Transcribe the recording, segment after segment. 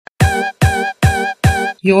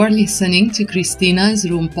You're listening to Christina's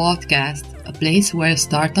Room podcast, a place where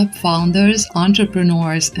startup founders,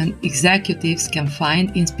 entrepreneurs, and executives can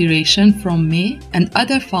find inspiration from me and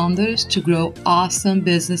other founders to grow awesome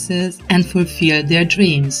businesses and fulfill their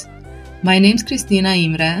dreams. My name's Christina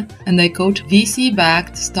Imre, and I coach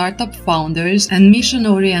VC-backed startup founders and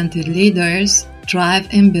mission-oriented leaders thrive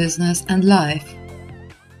in business and life.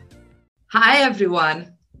 Hi,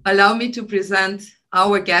 everyone. Allow me to present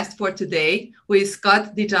our guest for today, who is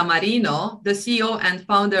Scott DiGiamarino, the CEO and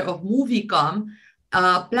founder of MovieCom,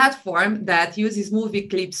 a platform that uses movie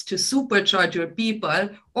clips to supercharge your people,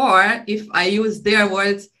 or if I use their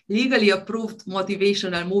words, legally approved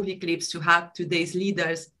motivational movie clips to help today's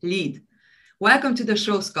leaders lead. Welcome to the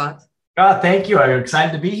show, Scott. Thank you. I'm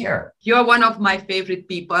excited to be here. You're one of my favorite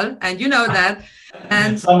people, and you know that.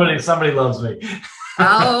 And somebody loves me.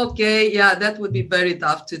 Okay, yeah, that would be very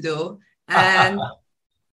tough to do. And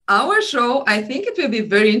our show, I think it will be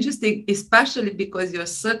very interesting, especially because you're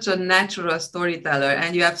such a natural storyteller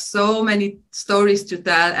and you have so many stories to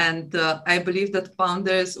tell. And I believe that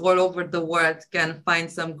founders all over the world can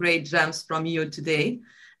find some great gems from you today.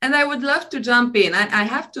 And I would love to jump in. I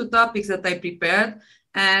have two topics that I prepared,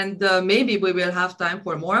 and maybe we will have time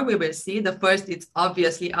for more. We will see. The first is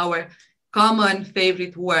obviously our common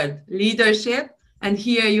favorite word, leadership. And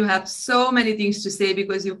here you have so many things to say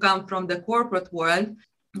because you come from the corporate world.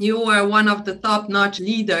 You are one of the top-notch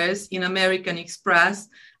leaders in American Express.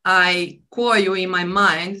 I call you in my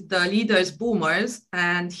mind the leaders boomers.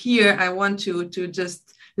 And here I want to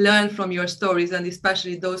just learn from your stories, and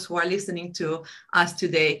especially those who are listening to us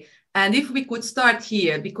today. And if we could start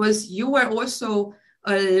here, because you were also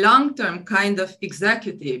a long-term kind of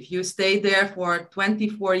executive. You stayed there for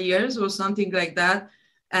 24 years or something like that.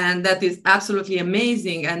 And that is absolutely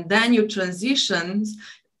amazing. And then you transition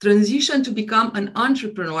to become an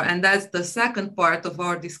entrepreneur. And that's the second part of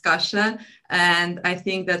our discussion. And I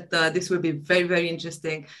think that this will be very, very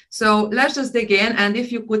interesting. So let's just dig in. And if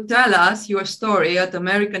you could tell us your story at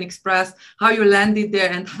American Express, how you landed there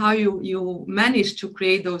and how you managed to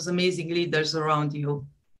create those amazing leaders around you.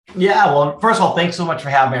 Yeah, well, first of all, thanks so much for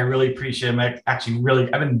having me. I really appreciate it. I've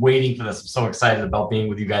been waiting for this. I'm so excited about being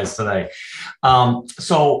with you guys today. I'm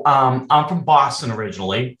from Boston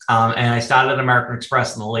originally, and I started at American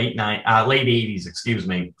Express in the late 80s,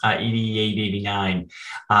 88, 89.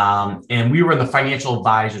 And we were in the financial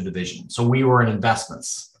advisor division. So we were in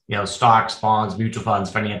investments, stocks, bonds, mutual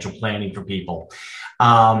funds, financial planning for people.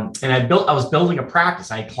 And I was building a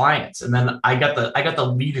practice. I had clients, and then I got the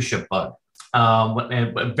leadership bug. At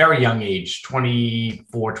a very young age,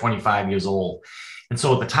 24, 25 years old. And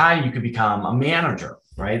so at the time you could become a manager,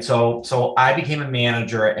 right? So I became a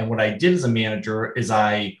manager. And what I did as a manager is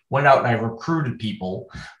I went out and I recruited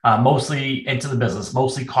people, mostly into the business,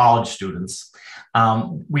 mostly college students.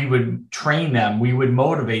 We would train them, we would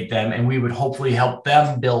motivate them, and we would hopefully help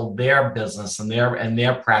them build their business and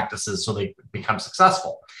their practices so they become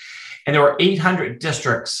successful. And there were 800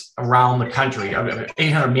 districts around the country,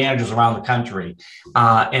 800 managers around the country.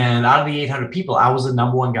 And out of the 800 people, I was the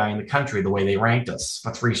number one guy in the country, the way they ranked us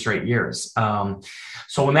for 3 straight years.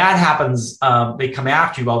 So when that happens, they come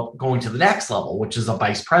after you about going to the next level, which is a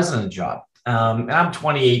vice president job. And I'm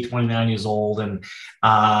 28, 29 years old. And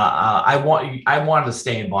I wanted to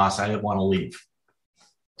stay in Boston. I didn't want to leave.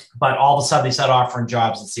 But all of a sudden, they started offering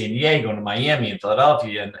jobs in San Diego, and Miami, and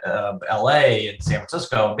Philadelphia, and LA, and San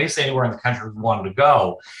Francisco, and basically anywhere in the country we wanted to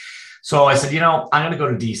go. So I said, I'm going to go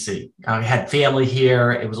to DC. I had family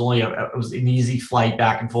here. It was an easy flight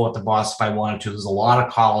back and forth to Boston if I wanted to. There's a lot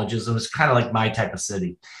of colleges. It was kind of like my type of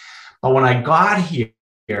city. But when I got here,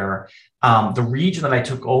 the region that I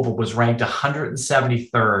took over was ranked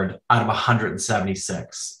 173rd out of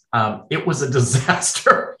 176. It was a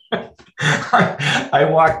disaster. I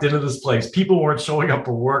walked into this place. People weren't showing up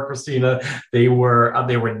for work, Christina. They were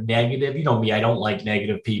negative. You know me, I don't like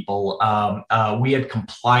negative people. We had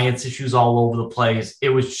compliance issues all over the place. It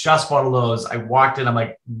was just one of those. I walked in, I'm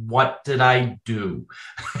like, what did I do?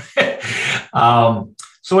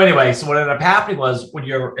 So what ended up happening was when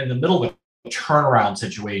you're in the middle of a turnaround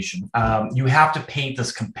situation, you have to paint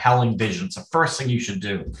this compelling vision. It's the first thing you should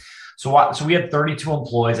do. So we had 32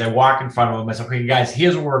 employees. I walk in front of them. I said, okay, guys,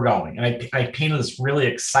 here's where we're going. And I painted this really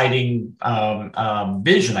exciting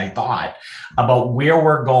vision, I thought, about where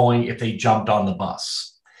we're going if they jumped on the bus.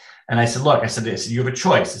 And I said, look, you have a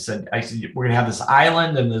choice. I said, we're going to have this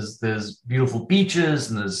island, and there's beautiful beaches,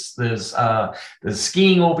 and there's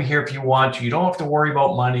skiing over here if you want to. You don't have to worry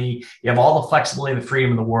about money. You have all the flexibility and the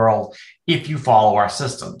freedom in the world if you follow our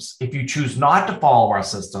systems. If you choose not to follow our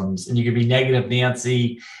systems, and you can be negative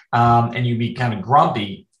Nancy, and you be kind of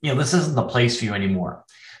grumpy, this isn't the place for you anymore.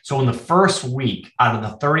 So in the first week, out of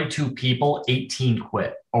the 32 people, 18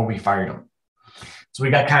 quit or we fired them. So we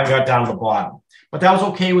got down to the bottom, but that was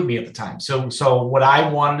okay with me at the time. So what I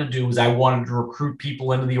wanted to do is I wanted to recruit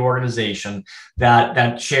people into the organization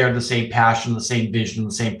that shared the same passion, the same vision,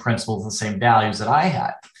 the same principles, the same values that I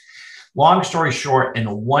had. Long story short, in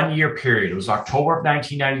a 1 year period, it was October of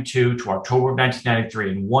 1992 to October of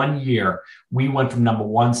 1993. In 1 year, we went from number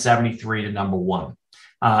 173 to number one.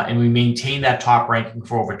 And we maintained that top ranking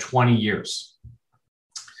for over 20 years.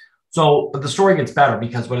 But the story gets better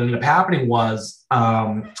because what ended up happening was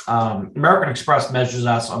American Express measures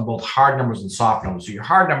us on both hard numbers and soft numbers. So your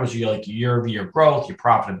hard numbers are like your year-over-year growth, your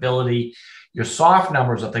profitability. Your soft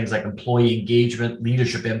numbers are things like employee engagement,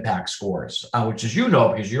 leadership impact scores, which, as you know,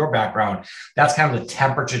 because of your background, that's kind of the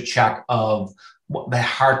temperature check of the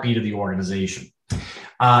heartbeat of the organization.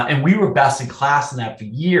 And we were best in class in that for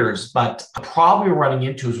years, but the problem we were running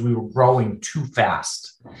into is we were growing too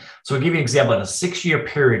fast. So I'll give you an example. In a 6-year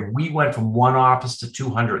period, we went from one office to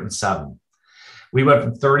 207. We went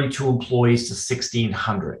from 32 employees to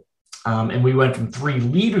 1,600. And we went from 3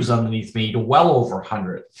 leaders underneath me to well over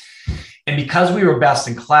 100. And because we were best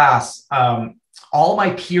in class, all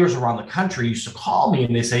my peers around the country used to call me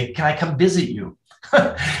and they say, "Can I come visit you?"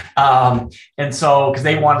 And so, because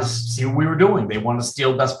they wanted to see what we were doing, they wanted to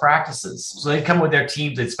steal best practices. So they'd come with their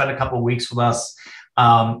teams, they'd spend a couple of weeks with us,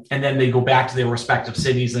 and then they go back to their respective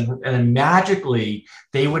cities. And then magically,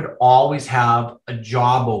 they would always have a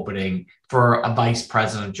job opening for a vice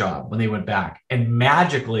president job when they went back. And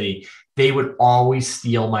magically, they would always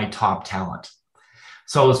steal my top talent.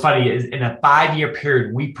 So it's funny, in a 5-year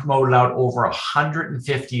period, we promoted out over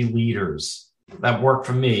 150 leaders that worked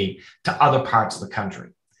for me to other parts of the country.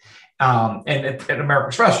 And at American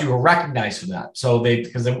Express, you were recognized for that. So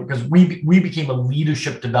because we became a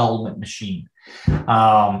leadership development machine.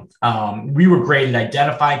 We were great at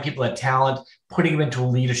identifying people that talent, putting them into a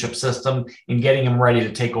leadership system and getting them ready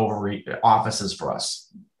to take over offices for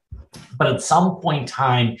us. But at some point in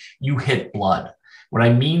time, you hit blood. What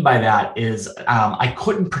I mean by that is I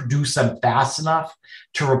couldn't produce them fast enough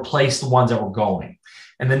to replace the ones that were going.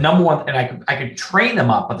 And the number one, and I could train them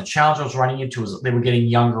up, but the challenge I was running into was they were getting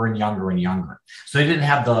younger and younger and younger. So they didn't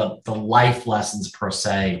have the life lessons per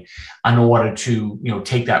se in order to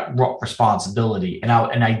take that responsibility. And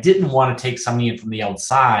I didn't want to take somebody in from the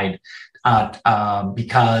outside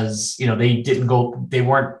because they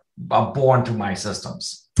weren't born through my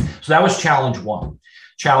systems. So that was challenge 1.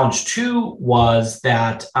 Challenge 2 was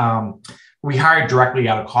that we hired directly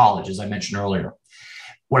out of college, as I mentioned earlier.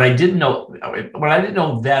 What I didn't know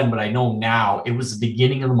then, but I know now, it was the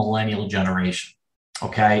beginning of the millennial generation.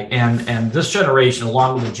 Okay. And this generation,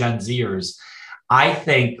 along with the Gen Zers, I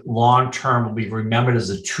think long-term will be remembered as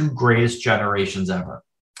the 2 greatest generations ever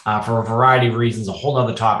for a variety of reasons, a whole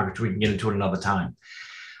other topic, which we can get into at another time.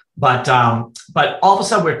 But all of a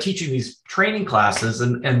sudden we're teaching these training classes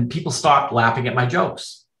and people stopped laughing at my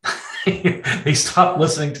jokes. They stopped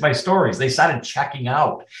listening to my stories. They started checking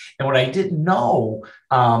out. And what I didn't know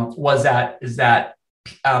was that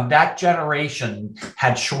generation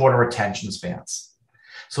had shorter attention spans.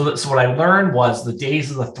 So what I learned was the days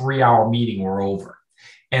of the 3-hour meeting were over.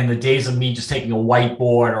 And the days of me just taking a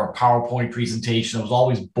whiteboard or a PowerPoint presentation that was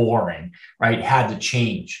always boring, right, had to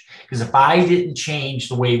change. Because if I didn't change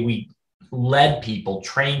the way we led people,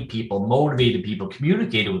 trained people, motivated people,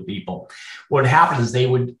 communicated with people, what happened is they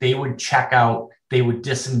would check out, they would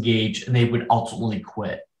disengage, and they would ultimately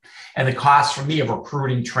quit. And the cost for me of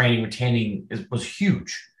recruiting, training, retaining was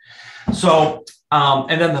huge. So,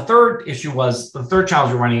 and then the third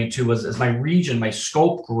challenge we're running into was as my region, my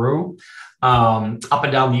scope grew up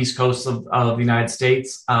and down the East Coast of the United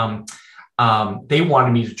States. They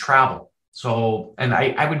wanted me to travel. So, and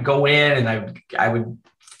I would go in and I would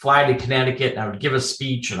fly to Connecticut and I would give a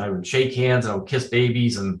speech and I would shake hands and I would kiss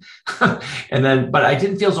babies and but I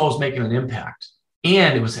didn't feel as though I was making an impact.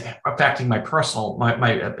 And it was affecting my personal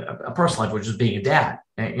life, which is being a dad,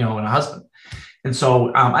 and a husband. And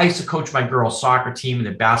so I used to coach my girls' soccer team and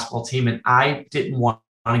their basketball team, and I didn't want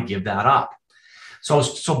to give that up.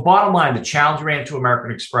 So bottom line, the challenge I ran into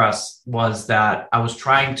American Express was that I was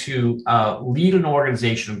trying to lead an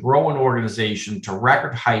organization, grow an organization to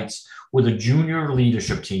record heights with a junior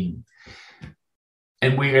leadership team.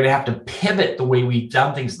 And we're going to have to pivot the way we've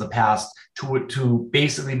done things in the past to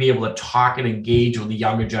basically be able to talk and engage with the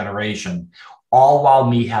younger generation, all while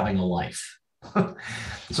me having a life.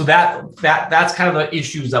 So that's kind of the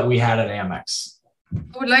issues that we had at Amex.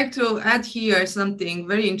 I would like to add here something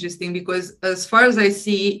very interesting because, as far as I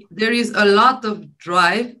see, there is a lot of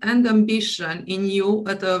drive and ambition in you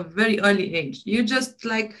at a very early age. You just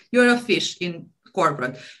like you're a fish in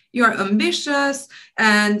corporate. You're ambitious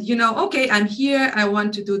and you know, okay, I'm here. I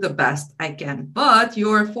want to do the best I can. But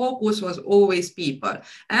your focus was always people.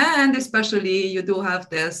 And especially, you do have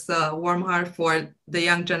this warm heart for the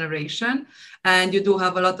young generation. And you do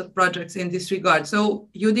have a lot of projects in this regard. So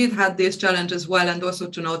you did have this challenge as well, and also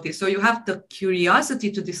to notice. So you have the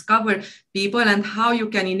curiosity to discover people and how you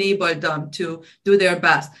can enable them to do their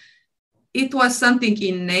best. It was something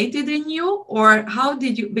innate in you, or how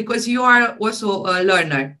did you, because you are also a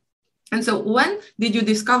learner. And so when did you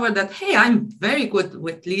discover that, hey, I'm very good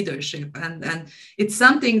with leadership and it's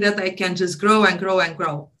something that I can just grow and grow and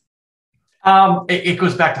grow? It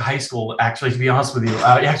goes back to high school, actually, to be honest with you.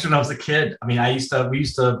 Actually, when I was a kid, I mean, we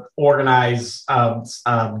used to organize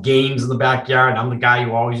games in the backyard. I'm the guy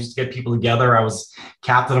who always used to get people together. I was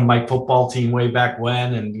captain of my football team way back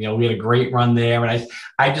when, and you know, we had a great run there. And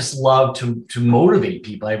I just love to motivate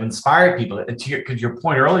people. I've inspired people. And to your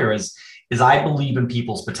point earlier is I believe in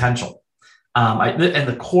people's potential. And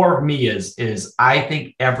the core of me is I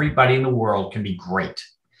think everybody in the world can be great.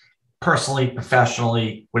 Personally,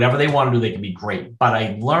 professionally, whatever they want to do, they can be great. But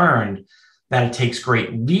I learned that it takes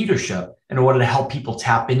great leadership in order to help people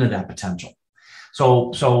tap into that potential.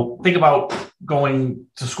 So think about going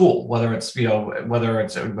to school, whether it's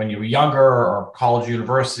when you were younger or college,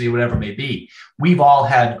 university, whatever it may be. We've all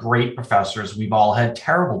had great professors. We've all had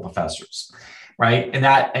terrible professors. Right.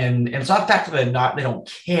 And it's not the fact that they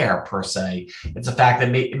don't care per se. It's a fact that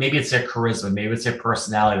maybe it's their charisma, maybe it's their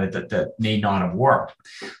personality that may not have worked.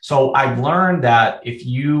 So I've learned that if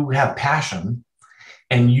you have passion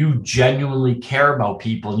and you genuinely care about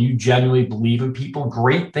people and you genuinely believe in people,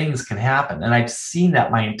 great things can happen. And I've seen that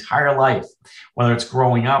my entire life, whether it's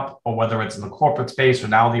growing up or whether it's in the corporate space or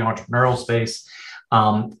now the entrepreneurial space.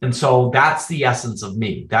 And so that's the essence of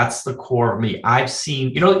me. That's the core of me. I've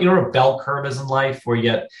seen, you know what a bell curve is in life, where you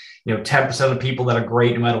get, 10% of people that are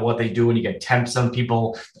great no matter what they do, and you get 10% of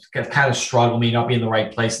people that kind of struggle, may not be in the right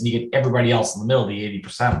place, and you get everybody else in the middle, the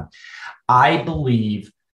 80%. I believe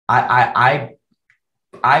in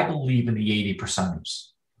the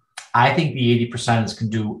 80%ers. I think the 80%ers can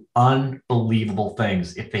do unbelievable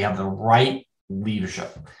things if they have the right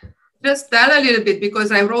leadership. Just tell a little bit,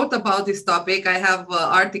 because I wrote about this topic. I have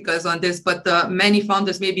articles on this, but many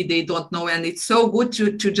founders, maybe they don't know. And it's so good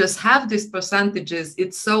to just have these percentages.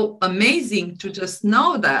 It's so amazing to just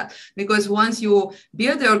know that, because once you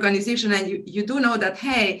build the organization and you do know that,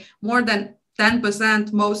 hey, more than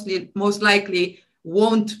 10% most likely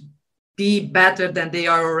won't be better than they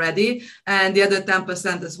are already. And the other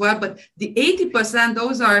 10% as well. But the 80%,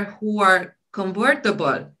 those are who are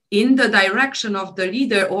convertible in the direction of the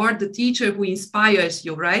leader or the teacher who inspires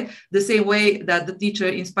you, right? The same way that the teacher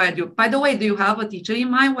inspired you. By the way, do you have a teacher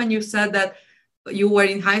in mind when you said that you were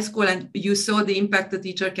in high school and you saw the impact the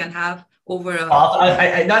teacher can have over a...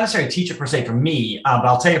 I not necessarily a teacher per se for me, but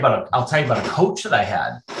I'll tell you about a coach that I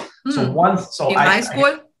had. In high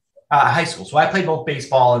school? High school. So I played both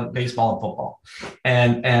baseball and football.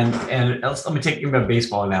 And let me take you a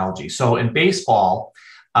baseball analogy. So in baseball,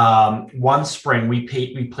 one spring we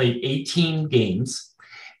played 18 games,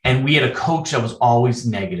 and we had a coach that was always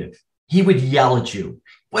negative. He would yell at you.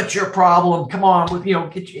 What's your problem? Come on, get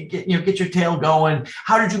your tail going.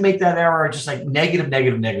 How did you make that error? Just like negative.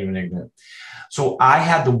 So I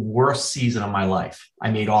had the worst season of my life. I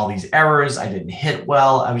made all these errors. I didn't hit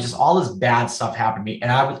well. I was just, all this bad stuff happened to me. And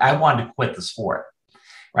I wanted to quit the sport,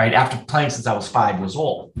 right? After playing since I was 5 years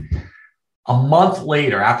old. A month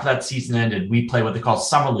later, after that season ended, we played what they call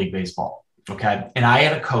summer league baseball. Okay. And I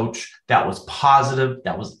had a coach that was positive,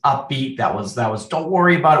 that was upbeat, that was, don't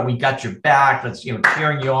worry about it. We got your back. That's,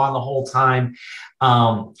 cheering you on the whole time.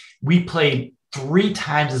 We played 3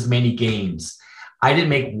 times as many games. I didn't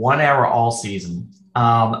make one error all season.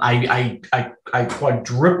 I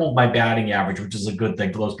quadrupled my batting average, which is a good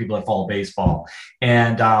thing for those people that follow baseball.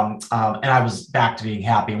 And I was back to being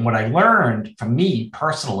happy. And what I learned from me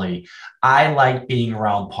personally, I like being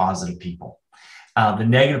around positive people. The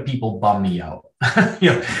negative people bum me out.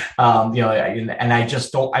 And I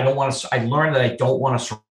just don't. I don't want to. I learned that I don't want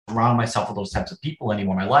to surround myself with those types of people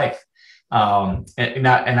anymore in my life. And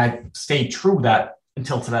I stayed true to that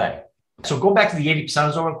until today. So go back to the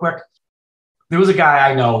 80%ers real quick. There was a guy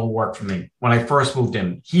I know who worked for me when I first moved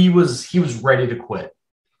in. He was ready to quit,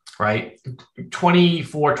 right?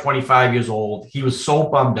 24, 25 years old. He was so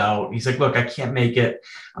bummed out. He's like, look, I can't make it.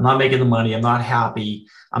 I'm not making the money. I'm not happy.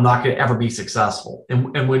 I'm not going to ever be successful.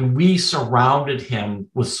 And when we surrounded him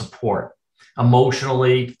with support,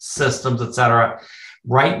 emotionally, systems, etc.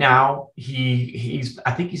 Right now,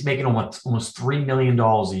 I think he's making almost $3 million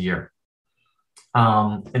a year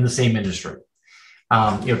in the same industry.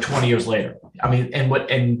 20 years later. I mean,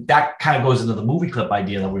 and that kind of goes into the movie clip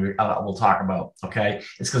idea that we'll talk about. Okay.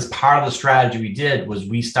 It's because part of the strategy we did was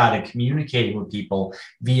we started communicating with people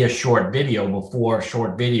via short video before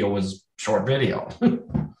short video was short video.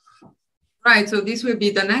 Right. So this will be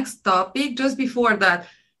the next topic. Just before that,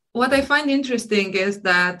 what I find interesting is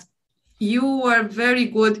that you are very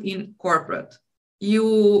good in corporate.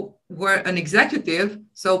 You were an executive,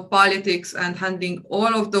 so politics and handling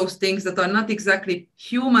all of those things that are not exactly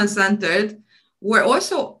human-centered were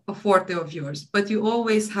also a forte of yours, but you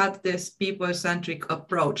always had this people-centric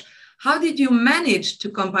approach. How did you manage to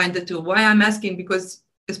combine the two? Why I'm asking, because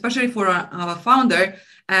especially for a founder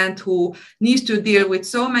and who needs to deal with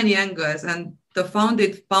so many angles, and the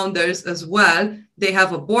founders as well, they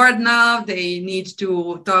have a board now, they need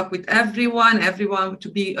to talk with everyone to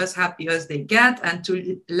be as happy as they get and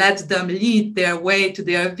to let them lead their way to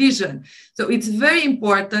their vision. So it's very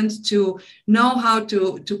important to know how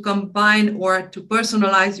to combine or to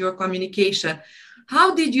personalize your communication.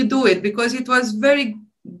 How did you do it? Because it was very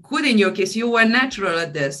good in your case. You were natural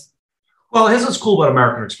at this. Well, here's what's cool about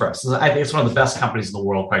American Express. I think it's one of the best companies in the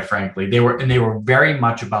world, quite frankly. They were very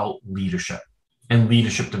much about leadership and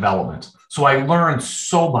leadership development. So I learned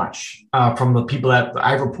so much from the people that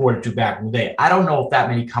I reported to back in the day. I don't know if that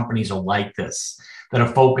many companies are like this, that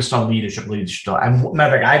are focused on leadership.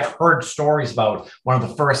 I've heard stories about one of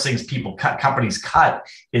the first things companies cut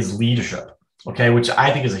is leadership. Okay, which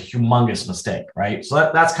I think is a humongous mistake, right?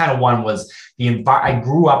 So that's kind of one was I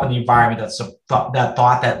grew up in the environment that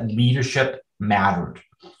thought that leadership mattered.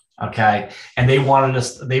 Okay. And they wanted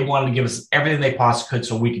to give us everything they possibly could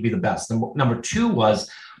so we could be the best. Number two was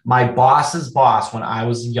my boss's boss, when I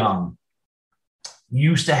was young,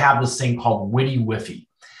 used to have this thing called Witty Whiffy,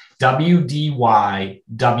 WDY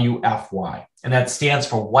WFY. And that stands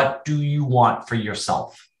for what do you want for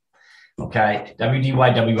yourself? Okay,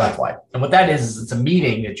 WDY WFY. And what that is it's a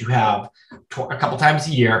meeting that you have a couple times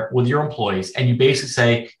a year with your employees, and you basically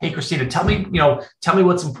say, "Hey, Christina, tell me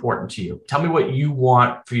what's important to you. Tell me what you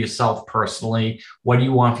want for yourself personally. What do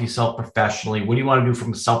you want for yourself professionally? What do you want to do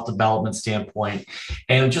from a self-development standpoint?"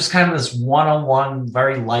 And just kind of this one-on-one,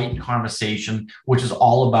 very light conversation, which is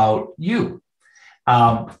all about you.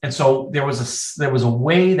 And so there was a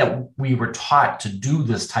way that we were taught to do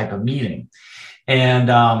this type of meeting. And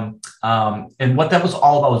what that was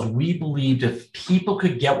all about was we believed if people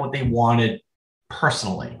could get what they wanted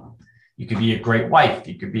personally, you could be a great wife,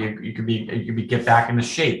 you could get back into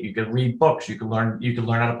shape, you could read books, you could learn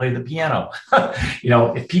how to play the piano.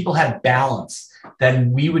 If people had balance,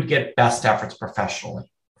 then we would get best efforts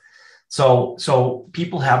professionally. So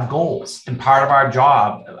people have goals, and part of our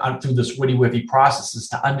job through this Witty Whiffy process is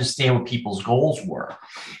to understand what people's goals were,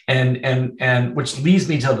 and which leads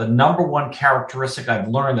me to the number one characteristic I've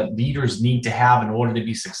learned that leaders need to have in order to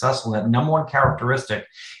be successful. That number one characteristic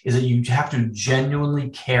is that you have to genuinely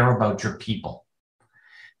care about your people,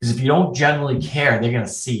 because if you don't genuinely care, they're going to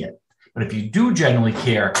see it. But if you do genuinely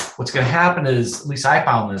care, what's going to happen is, at least I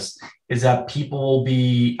found this, is that people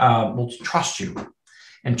will trust you.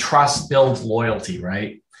 And trust builds loyalty,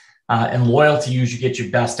 right? And loyalty usually gets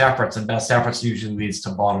you best efforts, and best efforts usually leads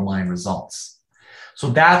to bottom line results.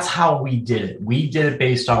 So that's how we did it. We did it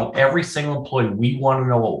based on every single employee. We wanted to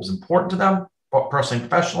know what was important to them, personally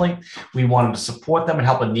and professionally. We wanted to support them and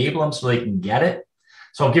help enable them so they can get it.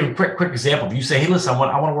 So I'll give a quick example. If you say, "Hey, listen, I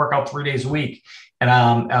want to work out 3 days a week, and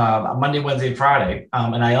Monday, Wednesday, and Friday,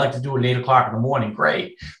 and I like to do it at 8 o'clock in the morning,"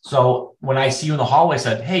 great. So when I see you in the hallway, I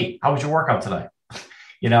said, "Hey, how was your workout today?"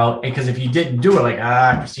 Because if you didn't do it,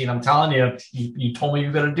 Christine, I'm telling you, you told me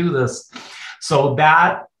you're going to do this. So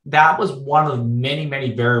that was one of the many,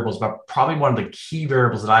 many variables, but probably one of the key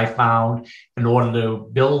variables that I found in order to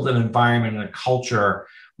build an environment and a culture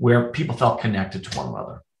where people felt connected to one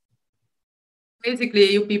another. Basically,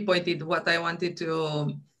 you pinpointed what I wanted to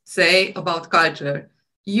say about culture.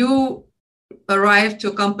 You arrived to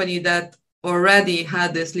a company that already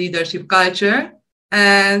had this leadership culture.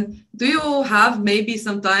 And do you have maybe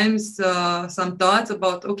sometimes some thoughts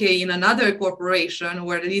about, okay, in another corporation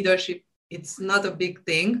where leadership, it's not a big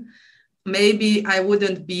thing, maybe I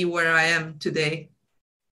wouldn't be where I am today?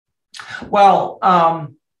 Well,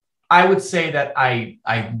 I would say that I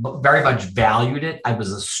very much valued it. I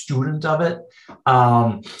was a student of it.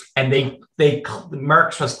 And American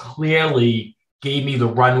Express clearly gave me the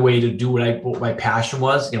runway to do what my passion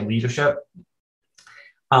was, leadership.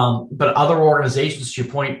 But other organizations, to your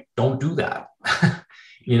point, don't do that.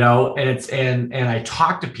 and I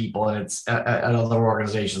talk to people, and it's at other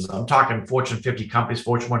organizations. I'm talking Fortune 50 companies,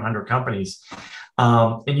 Fortune 100 companies.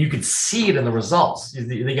 And you could see it in the results.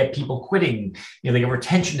 They get people quitting, they get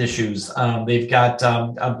retention issues. They've got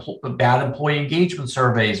bad employee engagement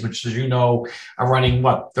surveys, which, as you know, are running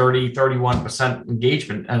 31%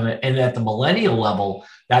 engagement. And at the millennial level,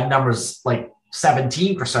 that number's like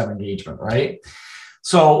 17% engagement, right?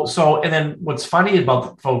 So, and then what's funny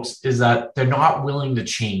about folks is that they're not willing to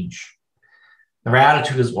change. Their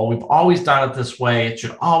attitude is, well, we've always done it this way. It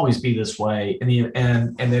should always be this way.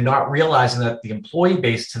 And they're not realizing that the employee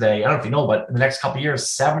base today, I don't know if you know, but in the next couple of years,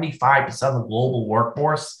 75% of the global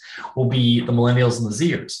workforce will be the millennials and the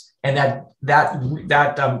Zers. And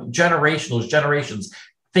those generations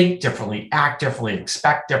think differently, act differently,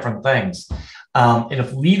 expect different things. And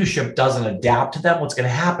if leadership doesn't adapt to them, what's going to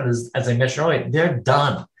happen is, as I mentioned earlier, they're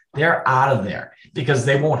done. They're out of there because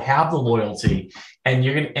they won't have the loyalty. And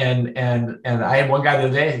you're going and I had one guy the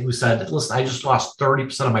other day who said, listen, I just lost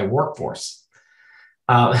 30% of my workforce.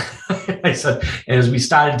 I said, and as we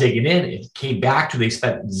started digging in, it came back to, they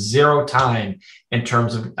spent zero time in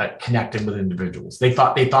terms of connecting with individuals. They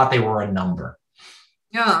thought they were a number.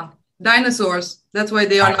 Yeah. Dinosaurs. That's why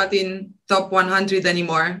they are not in top 100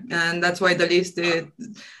 anymore. And that's why the list and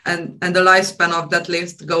the lifespan of that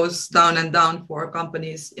list goes down and down for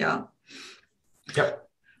companies. Yeah. Yep.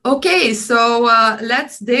 Okay, so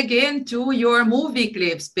let's dig into your movie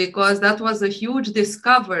clips, because that was a huge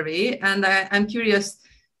discovery. And I'm curious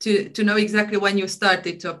to know exactly when you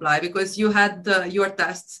started to apply, because you had your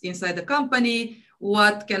tests inside the company.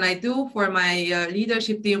 What can I do for my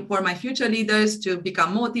leadership team, for my future leaders to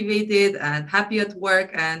become motivated and happy at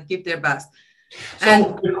work and give their best?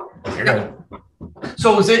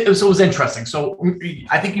 So it was interesting. So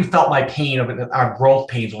I think you felt my pain of our growth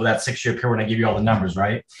pains over that 6-year period when I give you all the numbers,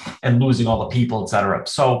 right? And losing all the people, et cetera.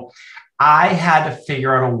 So I had to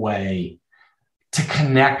figure out a way to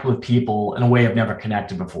connect with people in a way I've never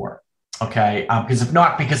connected before. Okay.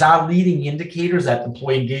 Because our leading indicators, that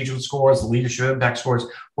employee engagement scores, the leadership impact scores,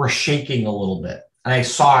 were shaking a little bit. And I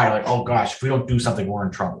saw it like, oh gosh, if we don't do something, we're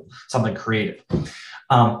in trouble, something creative.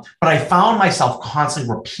 But I found myself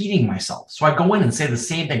constantly repeating myself. So I go in and say the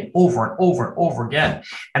same thing over and over and over again.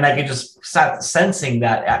 And I could just start sensing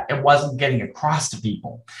that it wasn't getting across to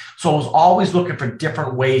people. So I was always looking for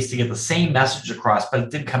different ways to get the same message across, but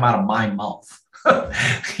it didn't come out of my mouth.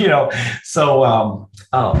 So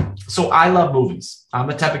I love movies. I'm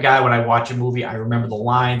the type of guy, when I watch a movie, I remember the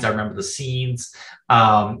lines, I remember the scenes,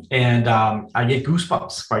 and I get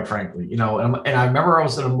goosebumps, quite frankly, and I remember I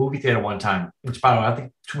was in a movie theater one time, which, by the way, I don't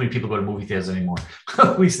think too many people go to movie theaters anymore,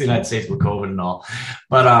 at least in the United States with COVID and all.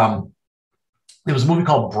 But there was a movie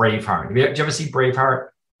called Braveheart. Did you ever see Braveheart?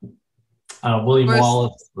 William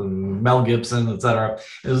Wallace, Mel Gibson, etc.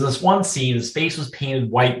 There was this one scene, his face was painted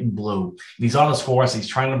white and blue. And he's on his horse. He's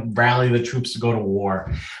trying to rally the troops to go to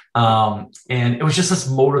war. And it was just this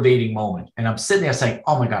motivating moment. And I'm sitting there saying,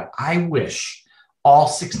 oh my God, I wish all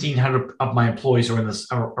 1,600 of my employees are in this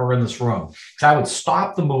room. Because I would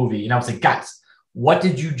stop the movie and I would say, guys, what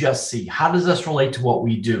did you just see? How does this relate to what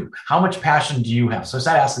we do? How much passion do you have? So I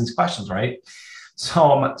started asking these questions, right?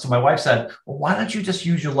 So my wife said, well, why don't you just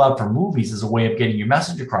use your love for movies as a way of getting your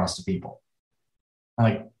message across to people? I'm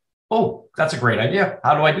like, oh, that's a great idea.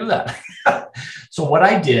 How do I do that? So what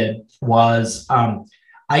I did was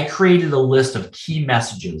I created a list of key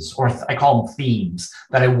messages, or I call them themes,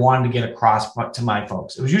 that I wanted to get across to my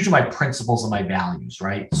folks. It was usually my principles and my values,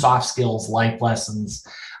 right? Soft skills, life lessons,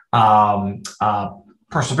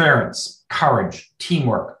 perseverance, courage,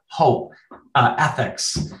 teamwork, hope,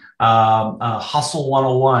 ethics, hustle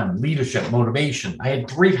 101, leadership, motivation. I had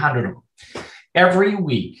 300 of them. Every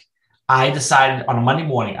week, I decided on a Monday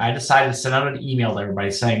morning, to send out an email to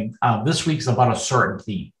everybody saying, this week's about a certain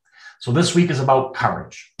theme. So this week is about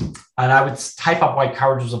courage. And I would type up why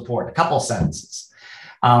courage was important, a couple of sentences.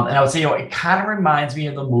 And I would say, it kind of reminds me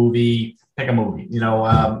of the movie, pick a movie,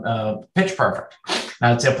 Pitch Perfect. And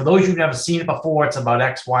I would say, for those who've never seen it before, it's about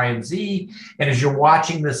X, Y, and Z. And as you're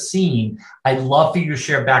watching this scene, I'd love for you to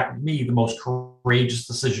share back with me the most courageous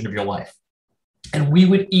decision of your life. And we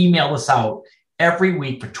would email this out every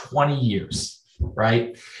week for 20 years,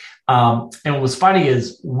 right? And what was funny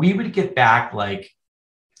is we would get back like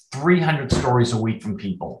 300 stories a week from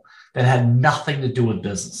people that had nothing to do with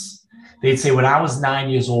business. They'd say, when I was 9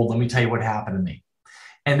 years old, let me tell you what happened to me.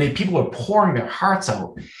 And people were pouring their hearts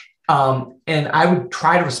out. And I would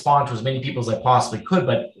try to respond to as many people as I possibly could.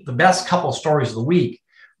 But the best couple of stories of the week,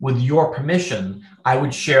 with your permission, I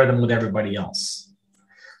would share them with everybody else.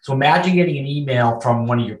 So imagine getting an email from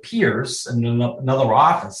one of your peers in another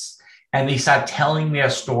office, and they start telling their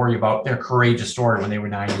story about their courageous story when they were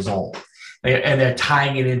 9 years old. And they're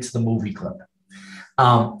tying it into the movie clip.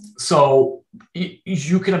 So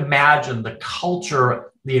you can imagine the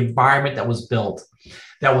culture, the environment that was built,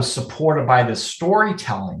 that was supported by this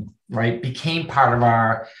storytelling, right, became part of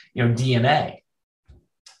our DNA.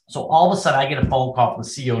 So all of a sudden, I get a phone call from the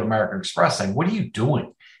CEO of American Express saying, "What are you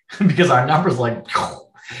doing?" Because our numbers and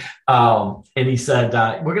he said,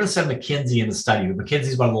 "We're going to send McKinsey in the study." McKinsey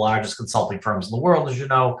is one of the largest consulting firms in the world, as you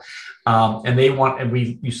know, and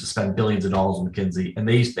we used to spend billions of dollars on McKinsey, and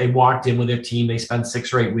they walked in with their team. They spent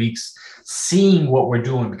 6 or 8 weeks seeing what we're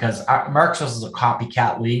doing, because American Express is a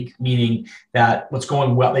copycat league, meaning that what's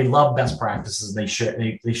going well, they love best practices, and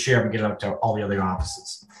they share and get it out to all the other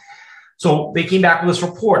offices. So they came back with this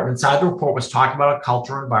report, and inside the report was talking about a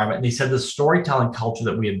culture environment. And they said the storytelling culture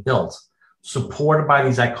that we had built, supported by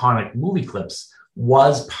these iconic movie clips,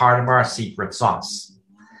 was part of our secret sauce.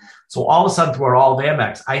 So all of a sudden, throughout all of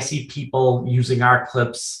Amex, I see people using our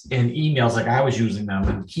clips in emails like I was using them,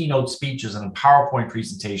 in keynote speeches and in PowerPoint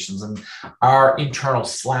presentations and our internal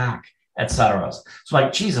Slack, et cetera. So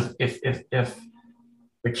like, geez, if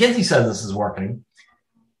McKinsey says this is working,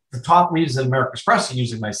 the top leaders at American Express are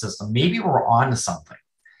using my system, maybe we're on to something.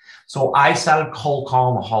 So I started cold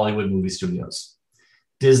calling the Hollywood movie studios,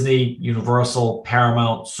 Disney, Universal,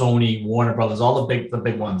 Paramount, Sony, Warner Brothers, all the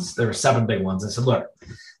big ones. There are 7 big ones. I said, look,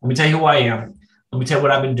 let me tell you who I am. Let me tell you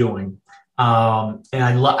what I've been doing. And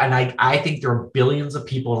I think there are billions of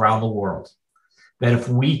people around the world that if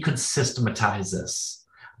we could systematize this,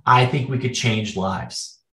 I think we could change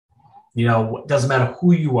lives. It doesn't matter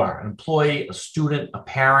who you are, an employee, a student, a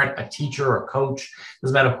parent, a teacher, a coach,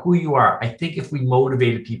 doesn't matter who you are. I think if we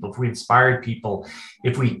motivated people, if we inspired people,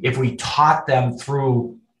 if we taught them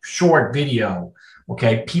through short video,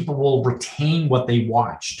 okay, people will retain what they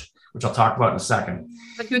watched, which I'll talk about in a second.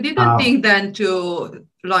 But you didn't think then to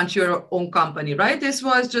launch your own company, right? This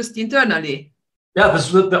was just internally. Yeah, I was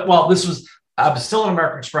still at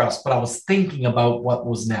American Express, but I was thinking about what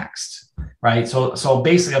was next. Right. So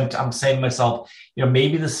basically, I'm saying to myself,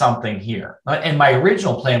 maybe there's something here. And my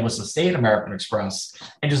original plan was to stay at American Express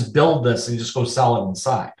and just build this and just go sell it on the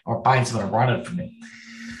side or find someone to run it for me.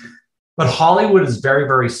 But Hollywood is very,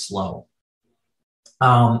 very slow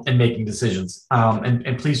in making decisions.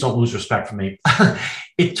 And please don't lose respect for me.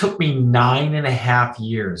 It took me 9.5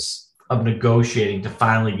 years of negotiating to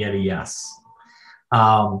finally get a yes.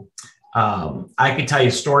 I could tell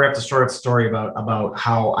you story after story after story about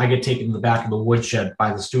how I get taken to the back of the woodshed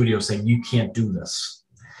by the studio saying, "You can't do this."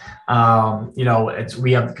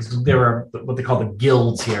 Because there are what they call the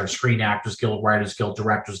guilds here: Screen Actors Guild, Writers Guild,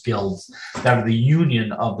 Directors Guilds, that are the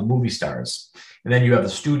union of the movie stars. And then you have the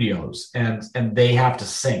studios, and they have to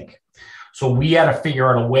sync. So we had to figure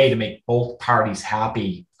out a way to make both parties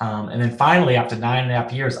happy. And then finally, after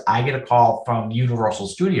 9.5 years, I get a call from Universal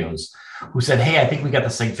Studios, who said, "Hey, I think we got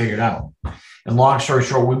this thing figured out." And long story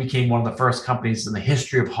short, we became one of the first companies in the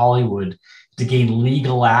history of Hollywood to gain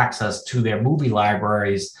legal access to their movie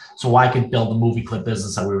libraries so I could build the movie clip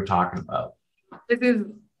business that we were talking about. This is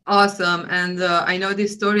awesome. And I know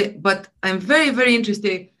this story, but I'm very, very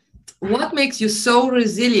interested. What makes you so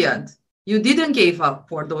resilient? You didn't give up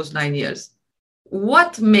for those 9 years.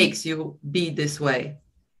 What makes you be this way?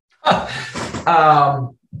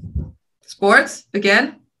 Sports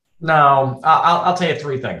again? No, I'll tell you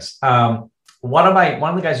 3 things. One of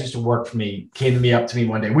the guys who used to work for me came up to me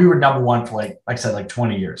one day. We were number one for like I said, like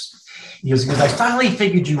 20 years. He goes, "I finally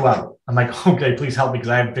figured you out." I'm like, "Okay, please help me because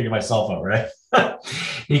I haven't figured myself out, right?"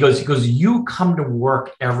 He goes, "You come to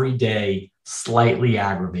work every day slightly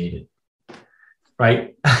aggravated."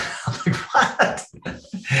 Right? I'm like, "What?"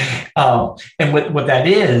 And what that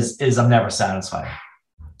is I'm never satisfied.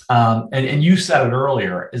 And you said it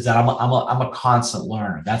earlier, is that I'm a constant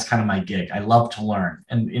learner. That's kind of my gig. I love to learn.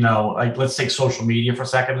 And, like, let's take social media for a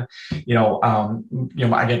second.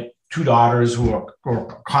 I get 2 daughters who are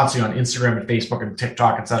constantly on Instagram and Facebook and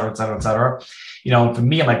TikTok, et cetera, et cetera, et cetera. And for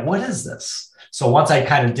me, I'm like, what is this? So once I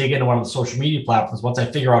kind of dig into one of the social media platforms, once I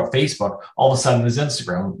figure out Facebook, all of a sudden there's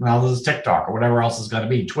Instagram, now there's TikTok or whatever else is going to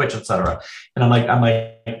be, Twitch, et cetera. And I'm like,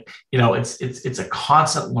 it's a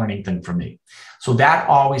constant learning thing for me. So that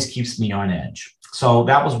always keeps me on edge. So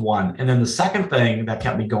that was one. And then the second thing that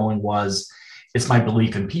kept me going it's my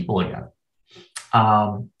belief in people again.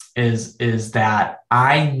 Is that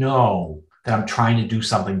I know that I'm trying to do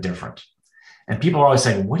something different. And people are always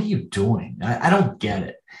saying, "What are you doing?" I don't get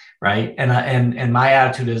it. Right. And my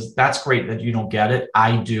attitude is, that's great that you don't get it.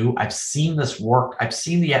 I do. I've seen this work. I've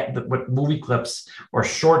seen what movie clips or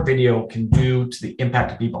short video can do to the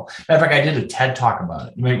impact of people. Matter of fact, I did a TED Talk about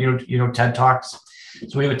it. You know TED Talks.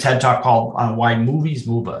 So we have a TED Talk called Why Movies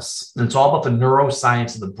Move Us. And it's all about the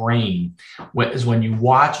neuroscience of the brain. Is when you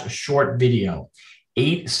watch a short video,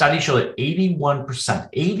 studies show that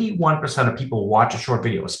 81% of people who watch a short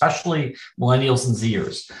video, especially millennials and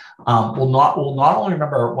Zers, will not only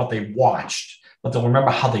remember what they watched, but they'll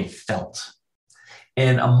remember how they felt.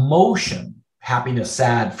 And emotion, happiness,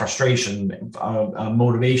 sad, frustration,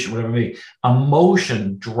 motivation, whatever it may be,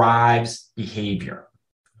 emotion drives behavior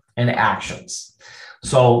and actions.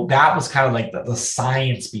 So that was kind of like the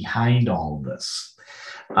science behind all of this.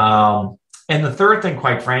 And the third thing,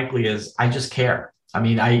 quite frankly, is I just care. I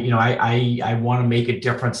mean, I want to make a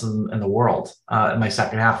difference in the world in my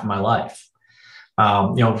second half of my life.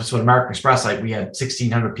 So at American Express, we had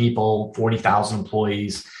 1,600 people, 40,000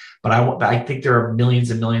 employees. But I think there are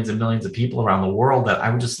millions and millions and millions of people around the world that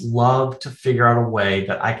I would just love to figure out a way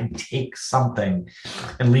that I can take something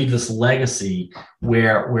and leave this legacy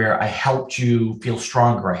where I helped you feel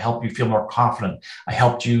stronger. I helped you feel more confident. I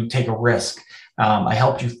helped you take a risk. I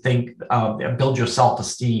helped you think, build your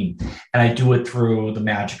self-esteem. And I do it through the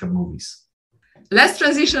magic of movies. Let's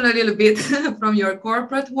transition a little bit from your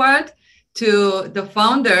corporate world to the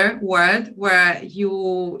founder world, where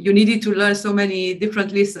you needed to learn so many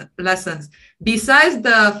different lessons. Besides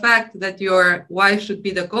the fact that your wife should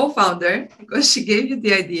be the co-founder, because she gave you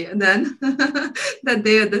the idea then that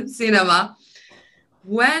day at the cinema,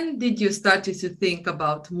 when did you start to think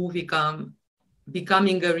about Moviecom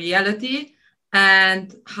becoming a reality?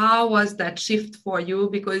 And how was that shift for you?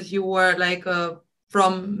 Because you were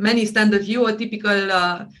from many stand of view, a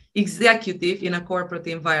typical executive in a corporate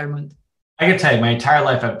environment. I can tell you, my entire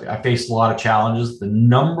life, I faced a lot of challenges. The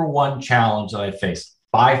number one challenge that I faced,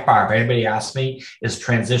 by far, if anybody asks me, is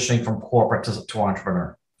transitioning from corporate to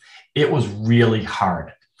entrepreneur. It was really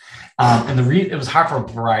hard. And it was hard for a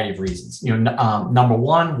variety of reasons. Number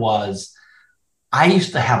one was I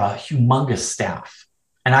used to have a humongous staff,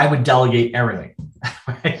 and I would delegate everything.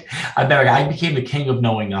 I became the king of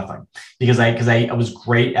knowing nothing because I was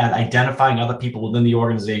great at identifying other people within the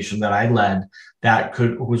organization that I led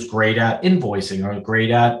who was great at invoicing, or great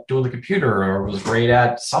at doing the computer, or was great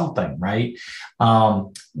at something, right?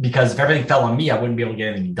 Because if everything fell on me, I wouldn't be able to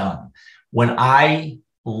get anything done. When I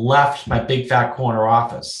left my big fat corner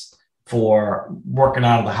office for working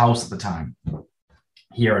out of the house at the time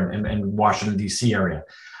here in Washington, D.C. area,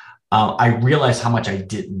 I realized how much I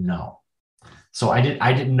didn't know. So I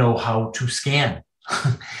didn't know how to scan.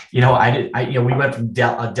 We went from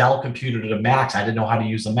a Dell computer to the Macs. I didn't know how to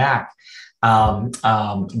use a Mac.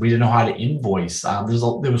 We didn't know how to invoice.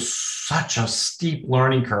 There was such a steep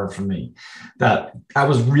learning curve for me that I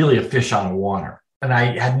was really a fish out of water, and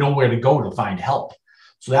I had nowhere to go to find help.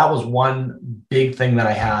 So that was one big thing that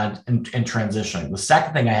I had in transitioning. The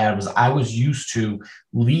second thing I had was I was used to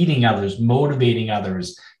leading others, motivating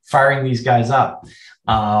others, firing these guys up.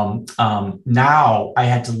 Now I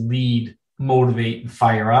had to lead, motivate, and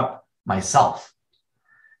fire up myself.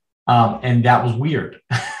 And that was weird.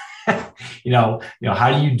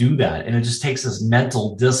 How do you do that? And it just takes this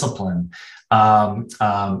mental discipline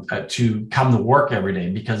to come to work every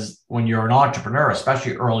day, because when you're an entrepreneur,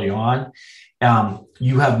 especially early on,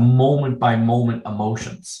 you have moment by moment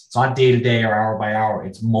emotions. It's not day to day or hour by hour.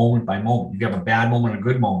 It's moment by moment. You have a bad moment, a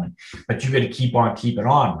good moment, but you got to keep on keeping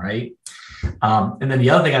on, right? And then the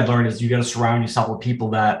other thing I learned is you got to surround yourself with people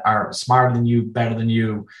that are smarter than you, better than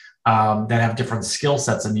you, that have different skill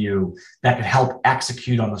sets than you, that can help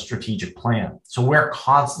execute on the strategic plan. So we're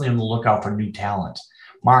constantly on the lookout for new talent,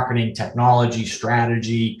 marketing, technology,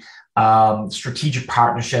 strategy, strategic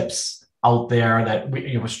partnerships out there that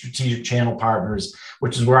with strategic channel partners,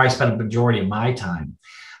 which is where I spend a majority of my time.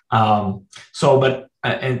 So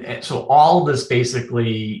all of this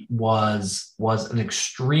basically was an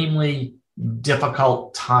extremely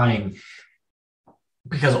difficult time,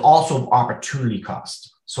 because also of opportunity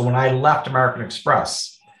cost. So when I left American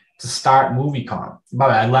Express to start Moviecom,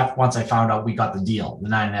 I left once I found out we got the deal, the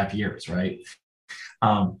 9.5 years, right?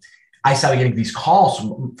 I started getting these calls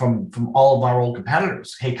from all of our old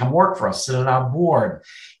competitors. Hey, come work for us, sit on our board.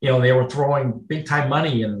 They were throwing big time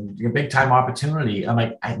money and big time opportunity. I'm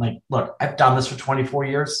like, look, I've done this for 24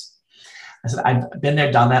 years. I said, I've been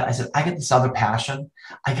there, done that. I said, I get this other passion.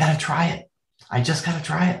 I got to try it. I just got to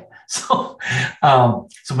try it.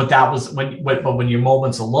 But that was when your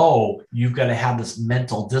moments are low, you've got to have this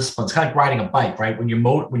mental discipline. It's kind of like riding a bike, right? When you're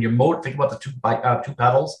think about the two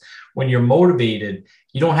pedals. When you're motivated,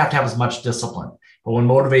 you don't have to have as much discipline. But when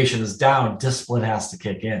motivation is down, discipline has to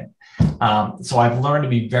kick in. So I've learned to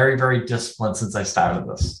be very, very disciplined since I started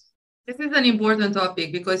this. This is an important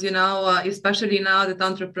topic because, especially now that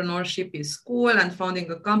entrepreneurship is cool and founding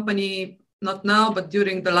a company not now, but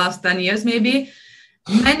during the last 10 years, maybe,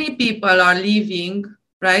 many people are leaving,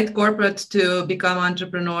 right, corporate to become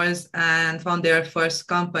entrepreneurs and found their first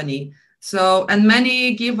company. So, and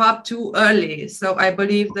many give up too early. So I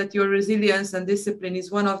believe that your resilience and discipline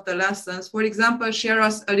is one of the lessons. For example, share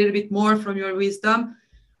us a little bit more from your wisdom,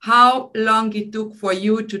 how long it took for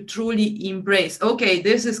you to truly embrace, okay,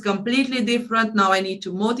 this is completely different. Now I need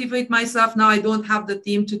to motivate myself. Now I don't have the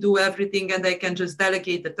team to do everything and I can just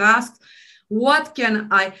delegate the tasks.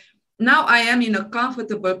 Now I am in a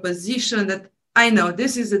comfortable position that I know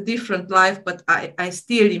this is a different life, but I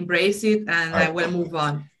still embrace it and I will move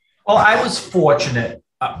on. Well, I was fortunate.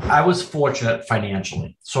 I was fortunate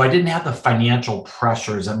financially, so I didn't have the financial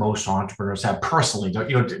pressures that most entrepreneurs have personally,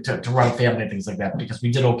 to run a family and things like that, because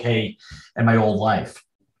we did okay in my old life.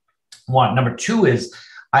 One. Number two is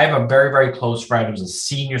I have a very, very close friend who's a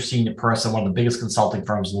senior person, one of the biggest consulting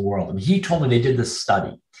firms in the world. And he told me they did this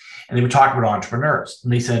study and they were talking about entrepreneurs.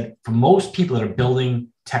 And they said, for most people that are building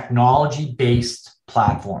technology-based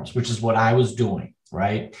platforms, which is what I was doing,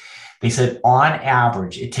 right? They said, on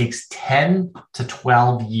average, it takes 10 to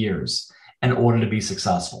 12 years in order to be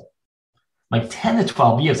successful. Like 10 to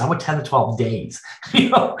 12 years, how about 10 to 12 days,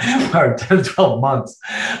 or 10 to 12 months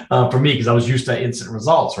for me, because I was used to instant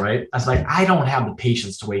results, right? I was like, I don't have the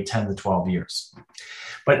patience to wait 10 to 12 years.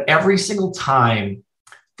 But every single time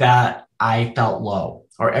that I felt low,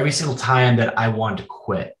 or every single time that I wanted to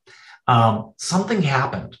quit, something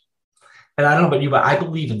happened. And I don't know about you, but I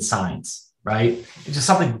believe in signs. Right? It's just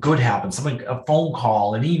something good happens, a phone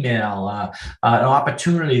call, an email, an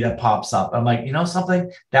opportunity that pops up. I'm like, you know,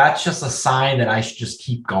 something that's just a sign that I should just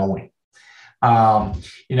keep going.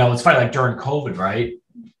 It's funny, like during COVID, right?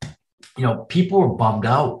 People were bummed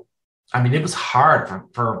out. I mean, it was hard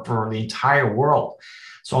for the entire world.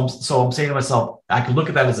 So I'm saying to myself, I could look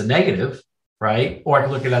at that as a negative, right? Or I could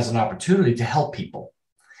look at it as an opportunity to help people.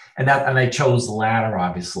 And I chose the latter,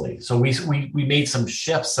 obviously. So we made some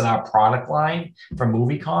shifts in our product line for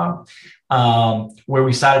MovieCom, where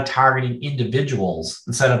we started targeting individuals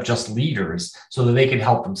instead of just leaders, so that they could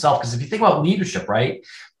help themselves. Because if you think about leadership, right,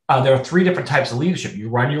 there are three different types of leadership. You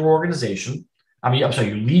run your organization. You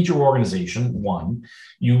lead your organization, 1.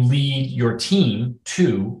 You lead your team,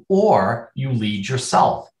 2, or you lead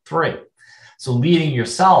yourself, 3. So leading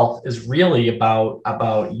yourself is really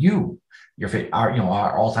about you.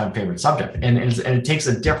 Our all-time favorite subject. And it takes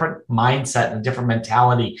a different mindset and a different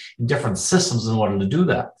mentality and different systems in order to do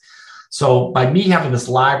that. So by me having this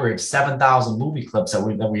library of 7,000 movie clips that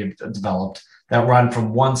we have developed that run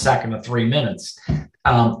from 1 second to 3 minutes,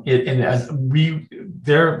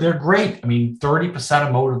 they're great. I mean, 30% of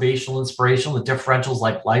motivational, inspirational, the differentials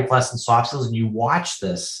like life lessons, soft skills, and you watch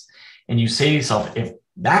this and you say to yourself, if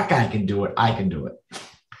that guy can do it, I can do it.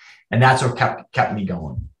 And that's what kept me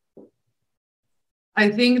going. I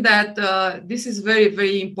think that this is very,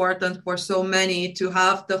 very important for so many to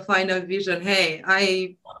have the final vision. Hey,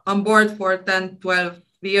 I'm on board for 10, 12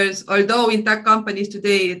 years, although in tech companies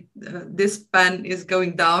today, this span is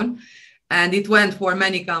going down and it went for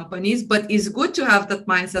many companies, but it's good to have that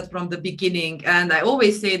mindset from the beginning. And I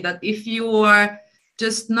always say that if you are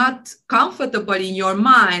just not comfortable in your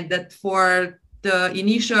mind that for the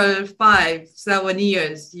initial 5-7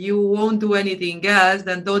 years, you won't do anything else,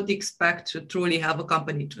 then don't expect to truly have a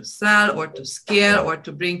company to sell or to scale or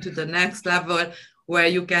to bring to the next level where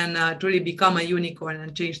you can truly become a unicorn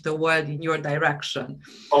and change the world in your direction.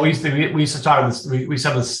 Well, we used to talk this. We used to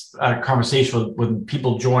have this conversation when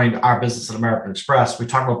people joined our business at American Express. We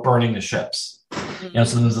talked about burning the ships. Mm-hmm.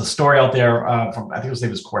 So there's a story out there from, I think his name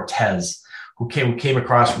was Cortez, who came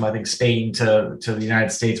across from, I think, Spain to the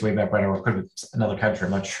United States way back when, or could have been another country,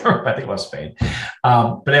 I'm not sure, I think it was Spain.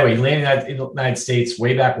 But anyway, he landed in the United States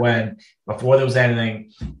way back when, before there was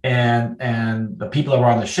anything. And the people that were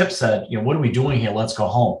on the ship said, what are we doing here? Let's go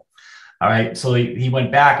home. All right. So he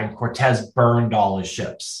went back and Cortez burned all his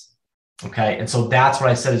ships. Okay. And so that's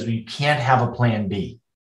what I said is we can't have a plan B.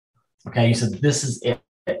 Okay. He said, this is it.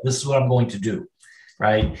 This is what I'm going to do.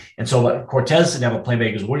 Right. And so Cortez didn't have a plan B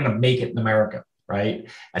because we're going to make it in America. Right.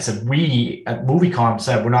 I said, we at MovieCom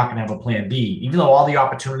said, we're not going to have a plan B, even though all the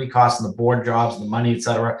opportunity costs and the board jobs and the money, et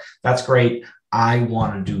cetera, that's great. I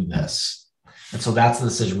want to do this. And so that's the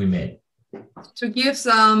decision we made. To give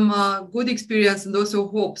some good experience and also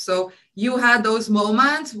hope. So you had those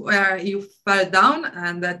moments where you fell down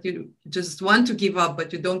and that you just want to give up,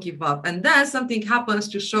 but you don't give up. And then something happens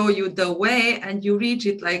to show you the way and you reach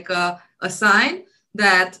it like a sign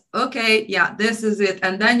that, okay, yeah, this is it.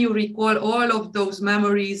 And then you recall all of those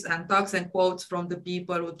memories and talks and quotes from the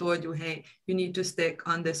people who told you, hey, you need to stick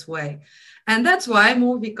on this way. And that's why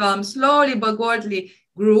MovieCom slowly but godly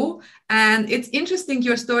grew. And it's interesting,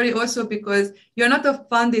 your story also, because you're not a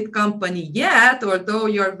funded company yet, although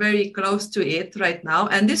you're very close to it right now.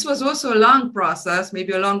 And this was also a long process,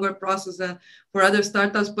 maybe a longer process than for other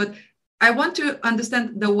startups. But I want to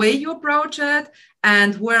understand the way you approach it,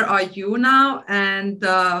 and where are you now, and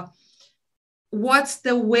what's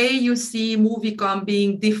the way you see Moviecom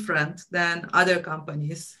being different than other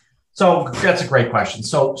companies? So that's a great question.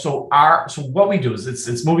 So what we do is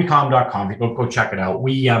it's moviecom.com. You go check it out.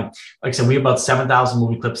 We like I said, we have about 7,000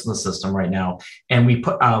 movie clips in the system right now, and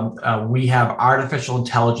we have artificial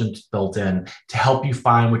intelligence built in to help you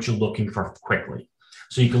find what you're looking for quickly.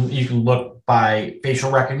 So you can look by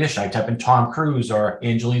facial recognition. I type in Tom Cruise or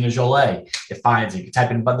Angelina Jolie, it finds it. You can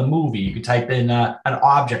type in about the movie. You can type in an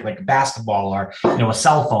object like a basketball or a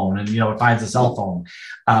cell phone, and it finds a cell phone.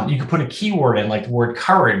 You can put a keyword in like the word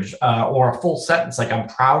courage or a full sentence like I'm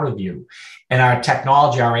proud of you, and our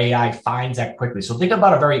technology, our AI finds that quickly. So think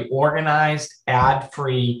about a very organized,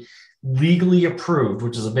 ad-free, legally approved,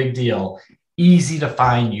 which is a big deal, easy to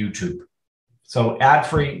find YouTube. So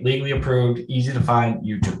ad-free, legally approved, easy to find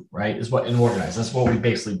YouTube, right? And organized. That's what we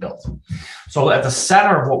basically built. So at the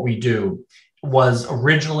center of what we do was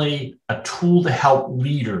originally a tool to help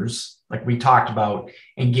leaders, like we talked about,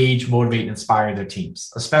 engage, motivate, and inspire their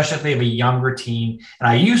teams, especially if they have a younger team. And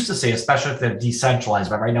I used to say, especially if they're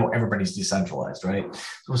decentralized, but right now everybody's decentralized, right?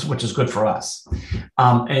 Which is good for us.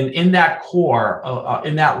 And in that core,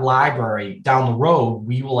 in that library down the road,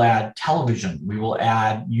 we will add television, we will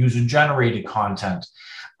add user-generated content,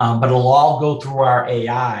 but it'll all go through our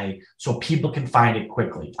AI so people can find it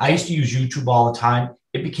quickly. I used to use YouTube all the time.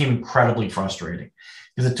 It became incredibly frustrating,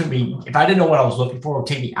 because it took me, if I didn't know what I was looking for, it would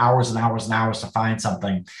take me hours and hours and hours to find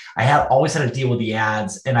something. I always had to deal with the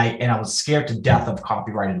ads, and I was scared to death of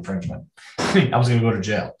copyright infringement. I was going to go to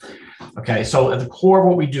jail. Okay, so at the core of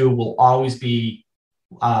what we do will always be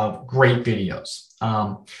great videos.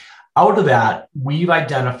 Out of that, we've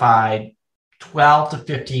identified 12 to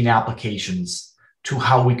 15 applications to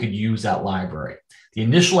how we could use that library. The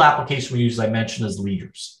initial application we use, as I mentioned, is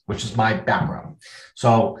leaders, which is my background.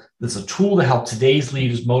 So this is a tool to help today's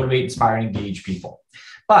leaders motivate, inspire, and engage people.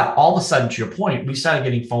 But all of a sudden, to your point, we started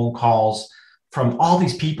getting phone calls from all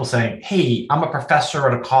these people saying, hey, I'm a professor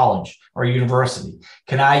at a college or a university.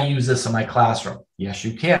 Can I use this in my classroom? Yes,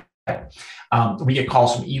 you can. We get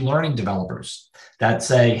calls from e-learning developers that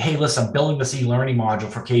say, hey, listen, I'm building this e-learning module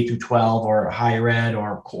for K through 12 or higher ed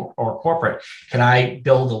or corporate. Can I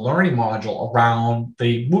build a learning module around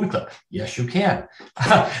the movie clip? Yes, you can.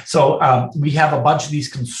 So we have a bunch of these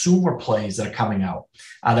consumer plays that are coming out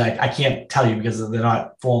that I can't tell you because they're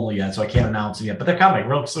not formal yet, so I can't announce them yet, but they're coming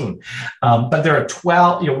real soon. But there are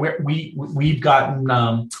 12, we've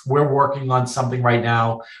gotten, we're working on something right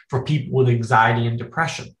now for people with anxiety and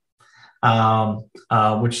depression.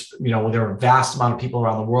 Which, there are a vast amount of people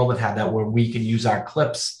around the world that have that, where we can use our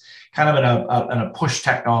clips kind of in a push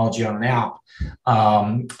technology on an app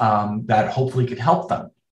that hopefully could help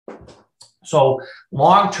them. So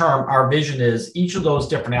long term, our vision is each of those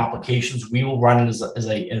different applications, we will run it as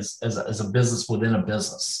a business within a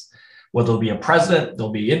business. Where there'll be a president,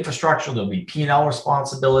 there'll be infrastructure, there'll be P&L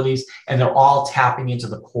responsibilities, and they're all tapping into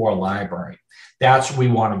the core library. That's where we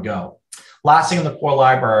want to go. Last thing in the core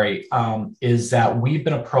library is that we've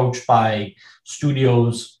been approached by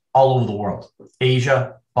studios all over the world,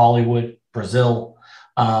 Asia, Bollywood, Brazil.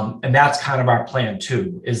 And that's kind of our plan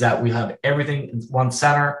too, is that we have everything in one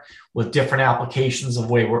center with different applications of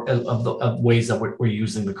ways that we're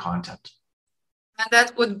using the content. And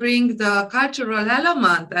that would bring the cultural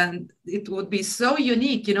element, and it would be so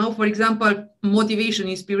unique, for example, motivation,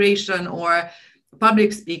 inspiration, or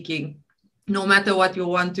public speaking, no matter what you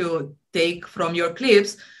want to take from your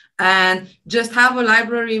clips, and just have a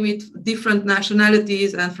library with different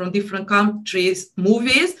nationalities and from different countries,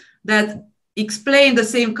 movies that explain the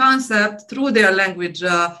same concept through their language.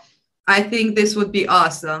 I think this would be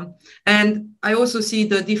awesome. And I also see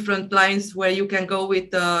the different lines where you can go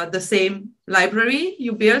with the same library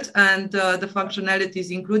you built and the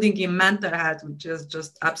functionalities, including in mental health, which is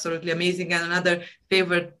just absolutely amazing, and another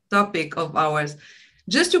favorite topic of ours.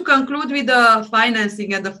 Just to conclude with the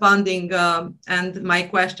financing and the funding and my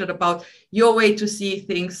question about your way to see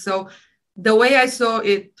things. So the way I saw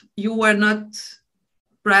it, you were not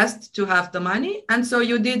pressed to have the money. And so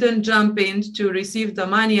you didn't jump in to receive the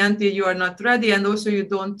money until you are not ready. And also you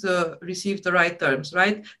don't receive the right terms,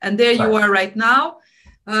 right? And there you are right now,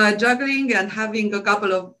 juggling and having a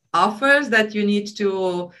couple of offers that you need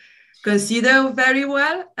to consider very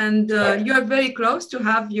well. And you're very close to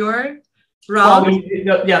have your round.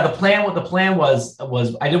 Well, the plan was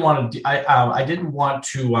I didn't want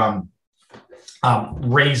to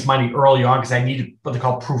raise money early on because I needed what they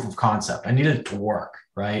call proof of concept. I needed it to work,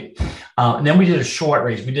 right? And then we did a short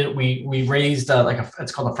raise. We raised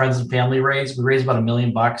it's called a friends and family raise. We raised about $1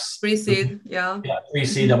 million. Pre-seed, yeah. Yeah,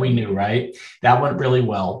 pre-seed that we knew, right? That went really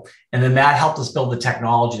well. And then that helped us build the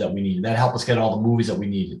technology that we needed. That helped us get all the movies that we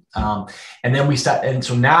needed. And then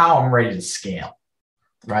so now I'm ready to scale.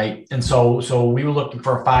 Right. And so we were looking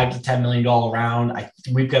for a $5 to $10 million round.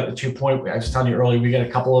 We've got, to your point, I was telling you earlier, we got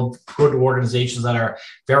a couple of good organizations that are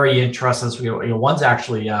very interested. So, one's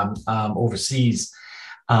actually overseas.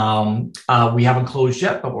 We haven't closed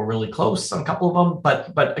yet, but we're really close on a couple of them.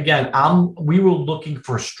 But again, we were looking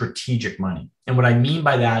for strategic money. And what I mean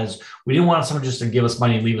by that is we didn't want someone just to give us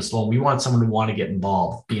money and leave us alone. We want someone who want to get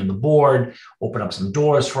involved, be in the board, open up some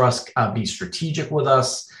doors for us, be strategic with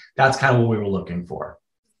us. That's kind of what we were looking for.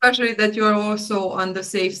 Especially that you're also on the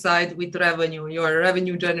safe side with revenue. You're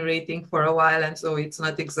revenue generating for a while, and so it's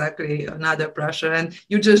not exactly another pressure. And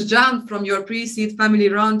you just jumped from your pre-seed family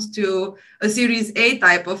round to a Series A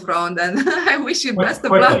type of round, and I wish you best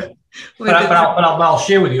of luck. But I'll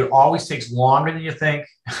share with you, it always takes longer than you think,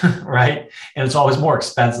 right? And it's always more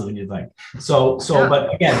expensive than you think.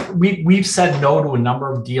 But again, we've said no to a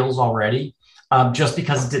number of deals already, just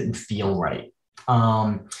because it didn't feel right.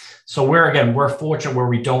 So we're fortunate where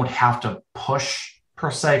we don't have to push per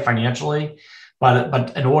se financially,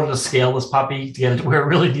 but in order to scale this puppy to get it to where it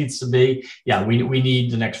really needs to be, we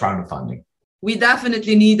need the next round of funding. We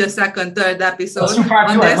definitely need a second, third episode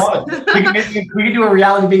on this. We can do a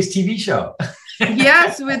reality-based TV show.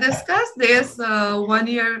 Yes, we discussed this 1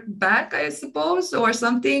 year back, I suppose, or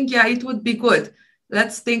something. Yeah, it would be good.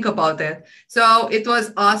 Let's think about it. So it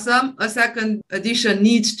was awesome. A second edition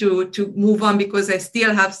needs to move on because I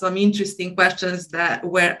still have some interesting questions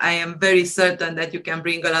where I am very certain that you can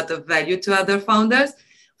bring a lot of value to other founders.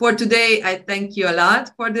 For today, I thank you a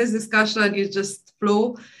lot for this discussion. It just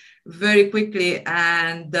flew very quickly.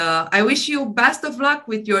 And I wish you best of luck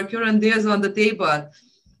with your current deals on the table.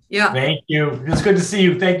 Yeah. Thank you. It's good to see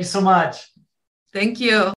you. Thank you so much. Thank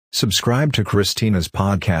you. Subscribe to Christina's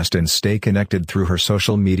podcast and stay connected through her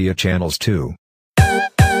social media channels too.